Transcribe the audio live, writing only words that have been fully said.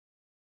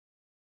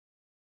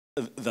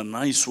The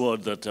nice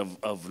word that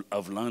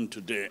I've learned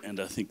today, and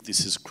I think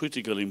this is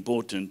critically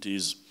important,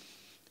 is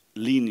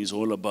lean is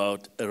all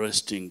about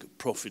arresting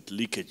profit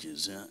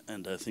leakages, yeah?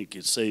 And I think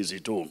it says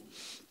it all.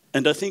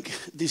 And I think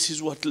this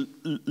is what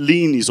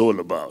lean is all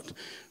about.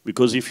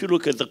 Because if you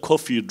look at the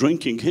coffee you're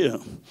drinking here,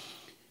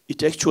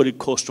 it actually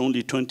costs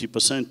only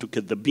 20% to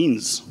get the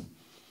beans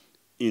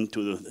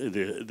into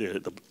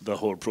the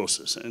whole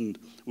process. And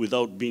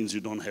without beans,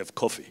 you don't have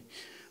coffee.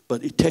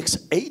 But it takes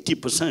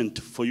 80%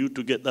 for you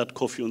to get that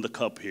coffee on the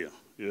cup here,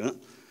 yeah?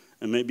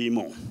 And maybe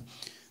more.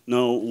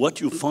 Now, what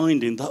you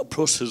find in that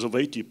process of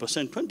 80%,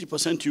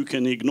 20% you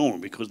can ignore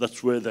because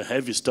that's where the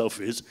heavy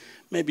stuff is.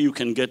 Maybe you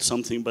can get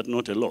something, but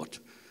not a lot.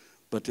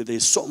 But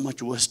there's so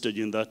much wastage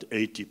in that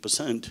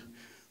 80%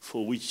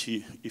 for which,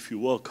 if you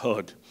work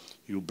hard,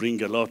 you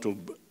bring a lot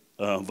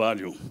of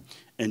value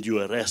and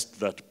you arrest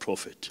that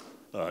profit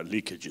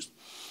leakages.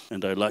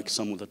 And I like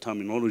some of the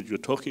terminology you're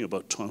talking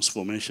about.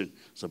 Transformation.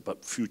 It's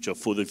about future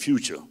for the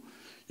future.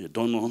 You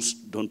don't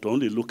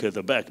only look at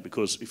the back,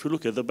 because if you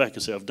look at the back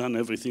and say, I've done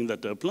everything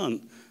that I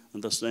planned,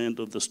 and that's the end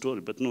of the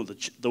story. But no,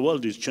 the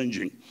world is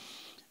changing.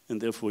 And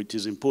therefore, it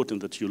is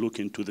important that you look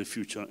into the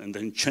future and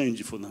then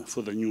change for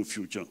the new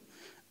future.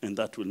 And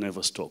that will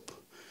never stop.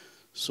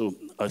 So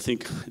I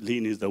think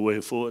lean is the way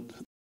forward.